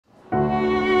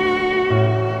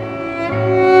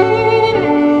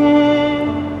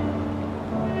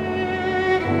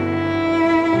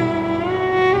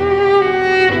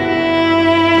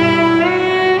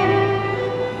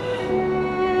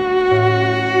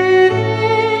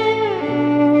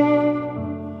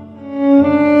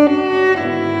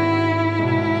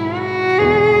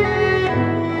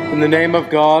name of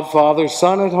God, Father,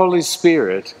 Son, and Holy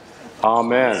Spirit.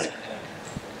 Amen.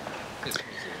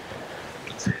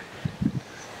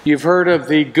 You've heard of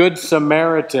the Good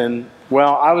Samaritan.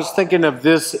 Well, I was thinking of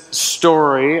this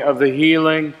story of the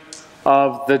healing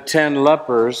of the 10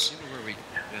 lepers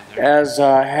as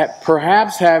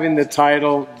perhaps having the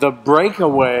title, The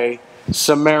Breakaway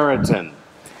Samaritan.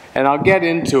 And I'll get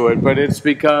into it, but it's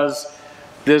because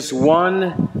this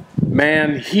one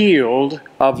man healed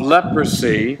of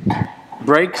leprosy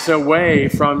breaks away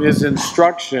from his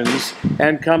instructions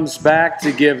and comes back to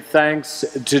give thanks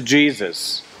to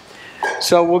Jesus.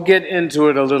 So we'll get into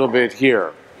it a little bit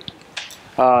here.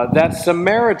 That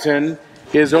Samaritan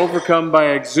is overcome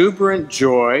by exuberant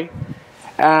joy,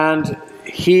 and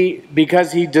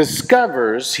because he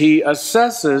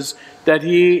assesses that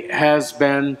he has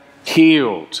been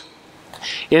healed.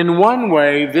 In one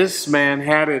way, this man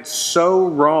had it so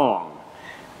wrong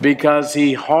because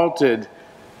he halted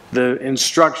the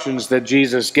instructions that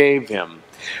Jesus gave him.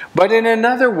 But in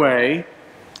another way,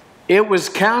 it was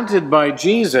counted by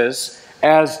Jesus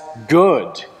as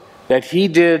good, that he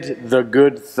did the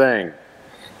good thing.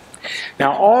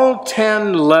 Now, all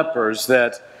 10 lepers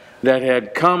that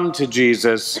had come to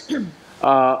Jesus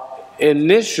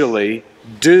initially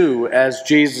do as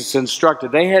Jesus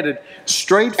instructed. They headed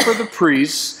straight for the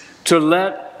priests to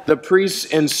let the priests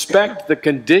inspect the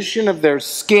condition of their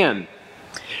skin.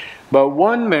 But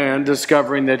one man,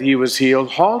 discovering that he was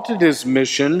healed, halted his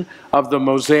mission of the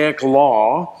Mosaic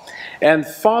law and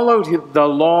followed the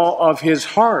law of his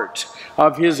heart,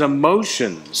 of his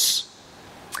emotions.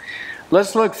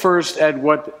 Let's look first at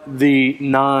what the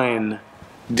 9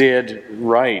 did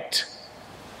right.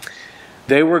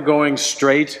 They were going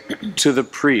straight to the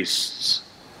priests.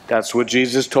 That's what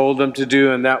Jesus told them to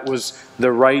do, and that was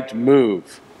the right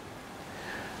move.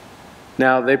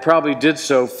 Now, they probably did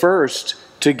so first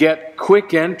to get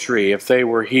quick entry, if they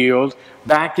were healed,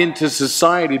 back into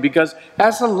society, because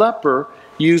as a leper,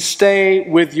 you stay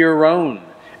with your own,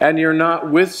 and you're not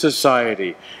with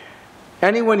society.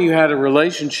 Anyone you had a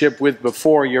relationship with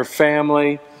before, your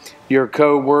family, your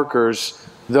co-workers,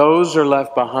 those are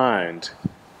left behind.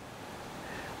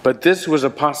 But this was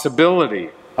a possibility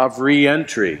of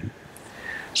re-entry.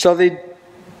 So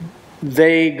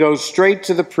they go straight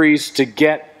to the priest to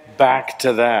get back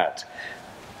to that.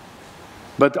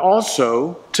 But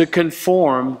also to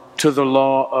conform to the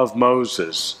law of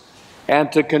Moses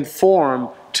and to conform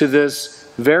to this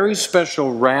very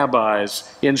special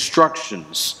rabbi's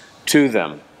instructions to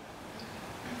them.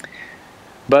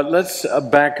 But let's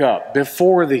back up.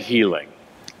 Before the healing,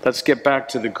 let's get back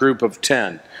to the group of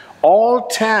 10. All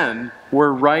 10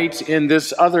 were right in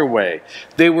this other way.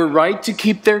 They were right to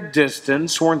keep their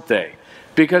distance, weren't they?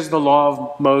 Because the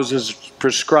law of Moses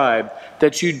prescribed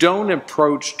that you don't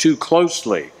approach too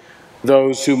closely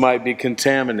those who might be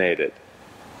contaminated.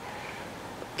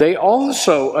 They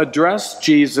also addressed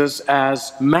Jesus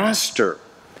as Master.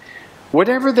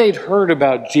 Whatever they'd heard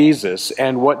about Jesus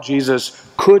and what Jesus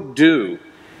could do,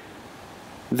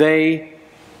 they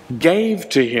gave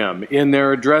to him in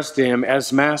their address to him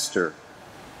as Master.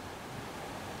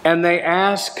 And they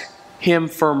asked him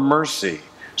for mercy.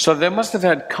 So they must have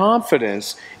had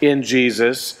confidence in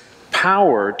Jesus'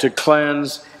 power to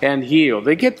cleanse and heal.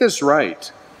 They get this right.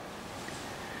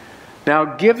 Now,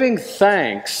 giving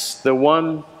thanks, the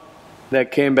one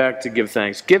that came back to give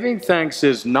thanks, giving thanks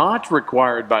is not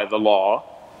required by the law,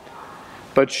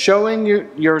 but showing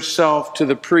yourself to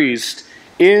the priest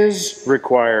is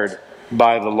required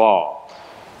by the law.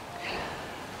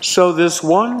 So this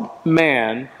one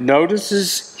man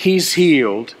notices he's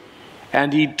healed,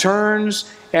 and he turns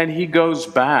and he goes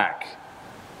back.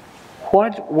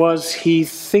 What was he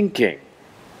thinking?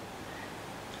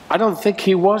 I don't think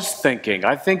he was thinking.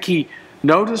 I think he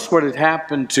noticed what had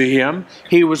happened to him.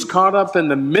 He was caught up in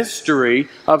the mystery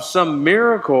of some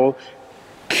miracle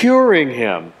curing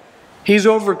him. He's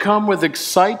overcome with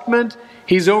excitement.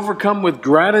 He's overcome with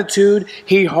gratitude.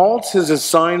 He halts his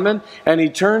assignment and he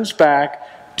turns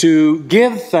back to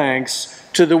give thanks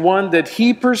to the one that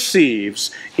he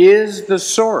perceives is the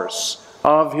source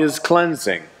of his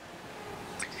cleansing.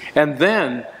 And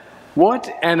then,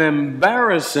 what an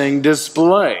embarrassing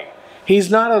display. He's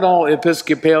not at all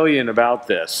Episcopalian about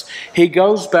this. He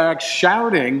goes back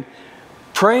shouting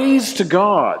praise to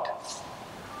God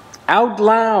out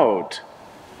loud,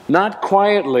 not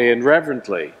quietly and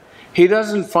reverently. He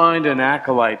doesn't find an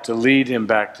acolyte to lead him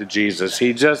back to Jesus.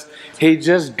 He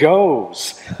just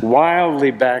goes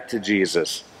wildly back to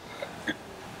Jesus.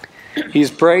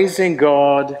 He's praising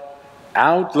God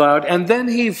out loud, and then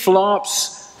he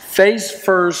flops face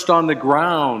first on the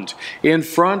ground in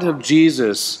front of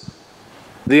Jesus,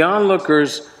 The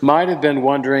onlookers might have been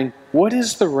wondering, what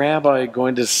is the rabbi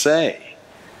going to say?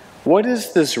 What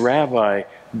is this rabbi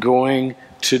going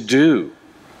to do?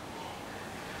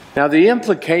 Now, the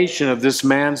implication of this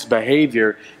man's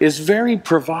behavior is very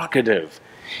provocative.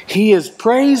 He is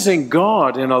praising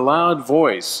God in a loud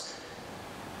voice,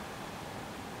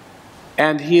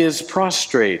 and he is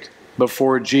prostrate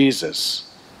before Jesus.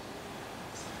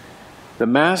 The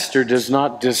master does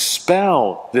not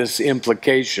dispel this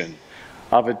implication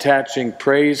of attaching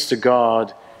praise to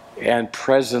God and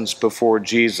presence before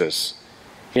Jesus.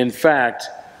 In fact,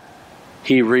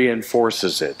 he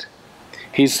reinforces it.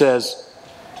 He says,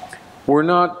 "We're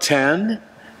not 10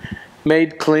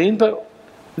 made clean, but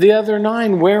the other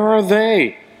 9, where are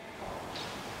they?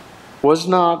 Was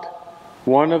none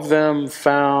of them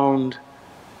found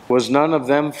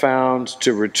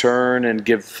to return and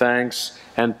give thanks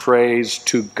and praise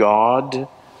to God,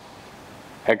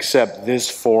 except this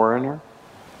foreigner?"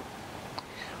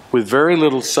 With very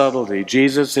little subtlety,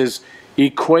 Jesus is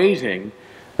equating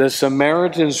the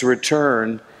Samaritan's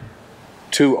return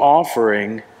to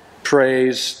offering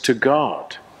praise to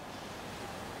God.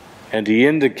 And he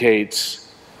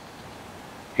indicates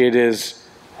it is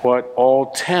what all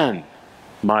 10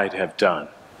 might have done.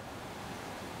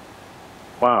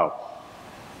 Wow.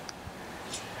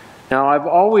 Now, I've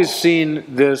always seen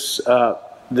this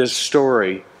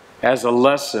story as a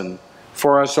lesson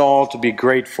for us all to be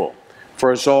grateful,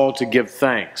 for us all to give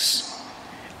thanks.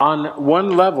 On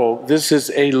one level, this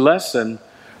is a lesson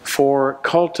for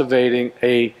cultivating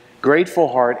a grateful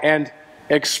heart and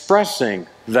expressing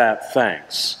that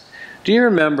thanks. Do you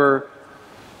remember,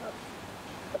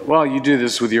 well, you do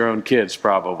this with your own kids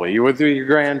probably, with your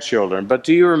grandchildren, but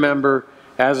do you remember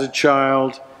as a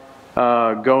child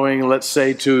going, let's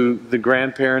say, to the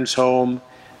grandparents' home,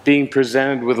 being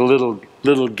presented with a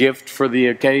little gift for the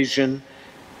occasion,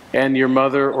 and your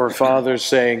mother or father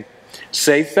saying,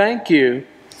 "Say thank you."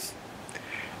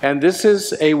 And this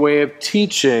is a way of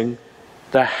teaching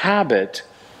the habit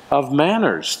of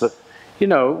manners. You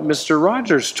know, Mr.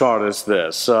 Rogers taught us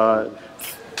this.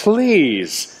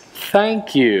 Please,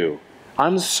 thank you,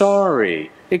 I'm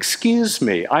sorry, excuse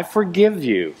me, I forgive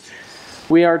you.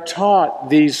 We are taught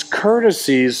these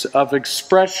courtesies of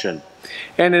expression.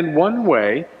 And in one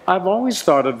way, I've always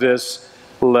thought of this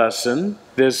lesson,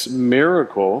 this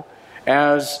miracle,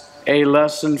 as a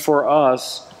lesson for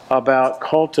us about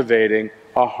cultivating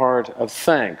a heart of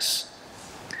thanks.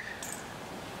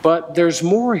 But there's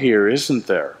more here, isn't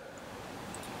there?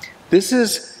 This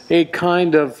is a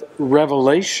kind of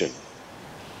revelation.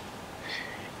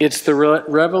 It's the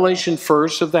revelation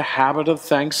first of the habit of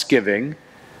thanksgiving,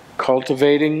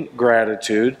 cultivating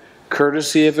gratitude,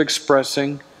 courtesy of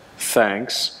expressing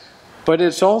thanks, but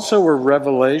it's also a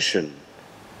revelation,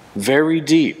 very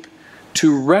deep,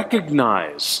 to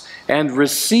recognize and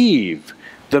receive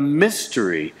the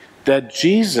mystery that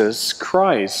Jesus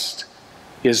Christ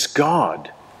is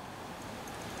God.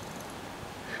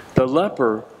 The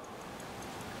leper,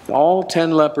 all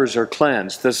 10 lepers are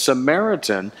cleansed. The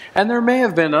Samaritan, and there may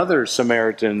have been other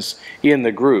Samaritans in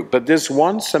the group, but this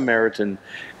one Samaritan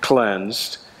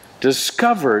cleansed,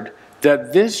 discovered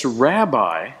that this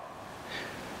rabbi,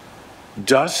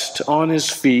 dust on his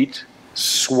feet,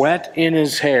 sweat in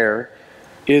his hair,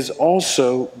 is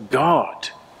also God.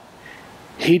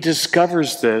 He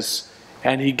discovers this,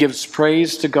 and he gives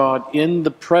praise to God in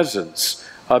the presence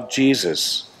of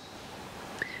Jesus.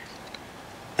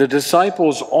 The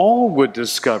disciples all would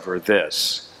discover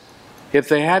this if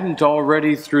they hadn't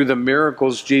already through the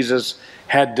miracles Jesus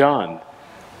had done.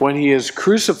 When he is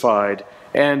crucified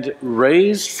and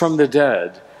raised from the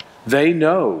dead, they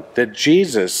know that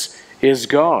Jesus is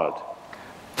God.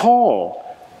 Paul,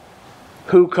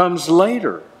 who comes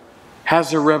later,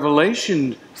 has a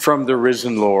revelation from the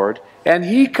risen Lord, and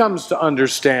he comes to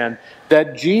understand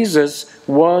that Jesus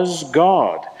was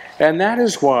God. And that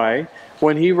is why,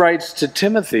 when he writes to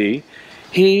Timothy,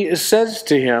 he says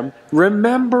to him,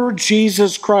 "Remember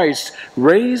Jesus Christ,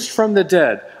 raised from the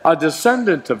dead, a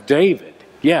descendant of David."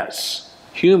 Yes,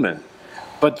 human,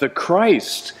 but the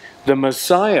Christ, the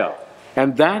Messiah.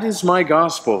 And that is my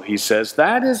gospel, he says.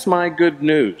 That is my good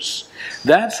news.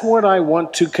 That's what I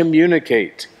want to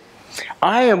communicate.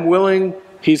 I am willing,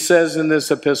 he says in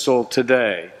this epistle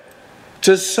today,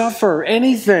 to suffer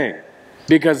anything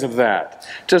because of that,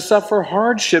 to suffer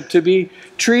hardship, to be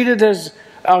treated as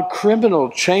a criminal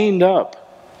chained up.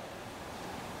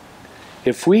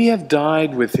 If we have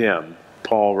died with him,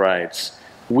 Paul writes,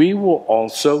 we will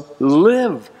also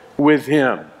live with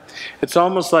him. It's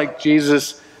almost like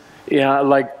Jesus,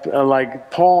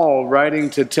 like Paul writing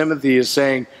to Timothy is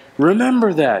saying,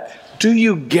 remember that. Do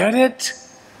you get it?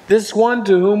 This one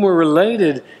to whom we're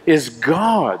related is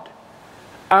God.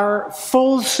 Our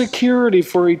full security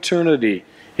for eternity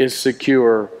is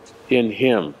secure in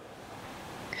Him.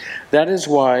 That is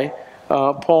why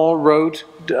Paul wrote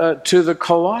to the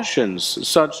Colossians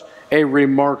such a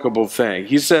remarkable thing.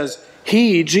 He says,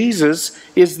 He, Jesus,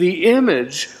 is the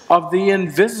image of the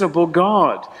invisible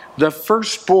God, the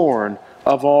firstborn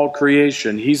of all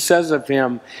creation. He says of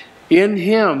Him, in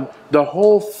Him the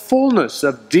whole fullness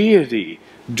of deity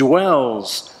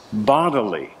dwells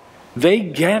bodily. They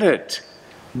get it.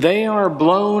 They are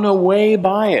blown away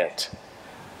by it.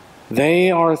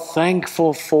 They are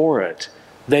thankful for it.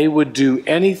 They would do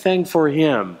anything for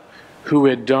Him who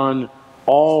had done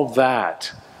all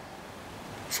that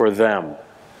for them.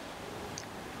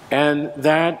 And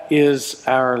that is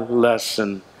our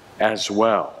lesson as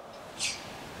well.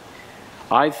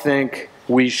 I think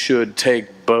we should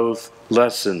take both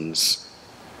lessons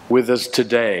with us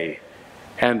today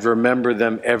and remember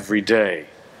them every day.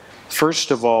 First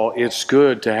of all, it's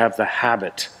good to have the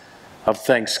habit of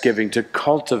thanksgiving, to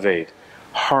cultivate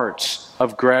hearts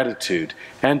of gratitude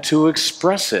and to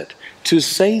express it, to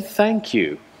say thank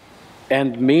you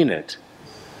and mean it.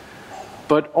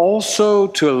 But also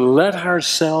to let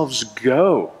ourselves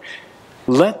go.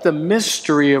 Let the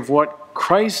mystery of what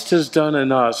Christ has done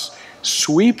in us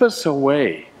sweep us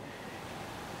away.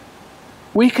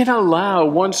 We can allow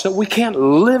we can't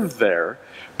live there,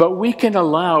 but we can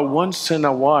allow once in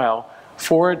a while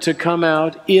for it to come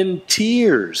out in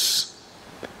tears,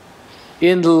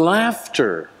 in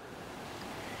laughter,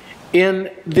 in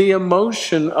the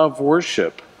emotion of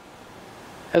worship.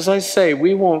 As I say,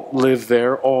 we won't live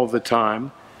there all the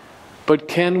time, but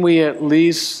can we at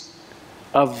least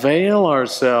avail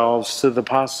ourselves to the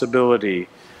possibility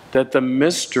that the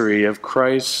mystery of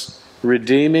Christ's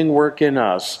redeeming work in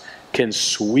us can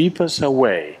sweep us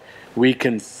away? We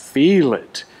can feel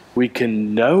it, we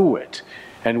can know it,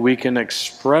 and we can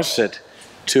express it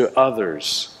to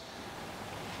others.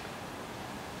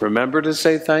 Remember to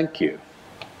say thank you.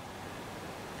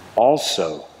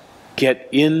 Also, get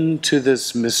into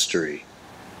this mystery,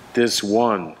 this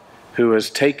one who has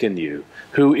taken you,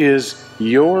 who is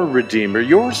your Redeemer,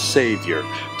 your Savior,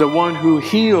 the one who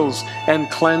heals and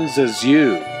cleanses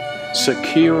you,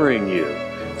 securing you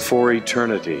for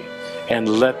eternity, and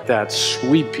let that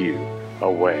sweep you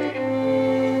away.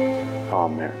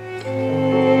 Amen.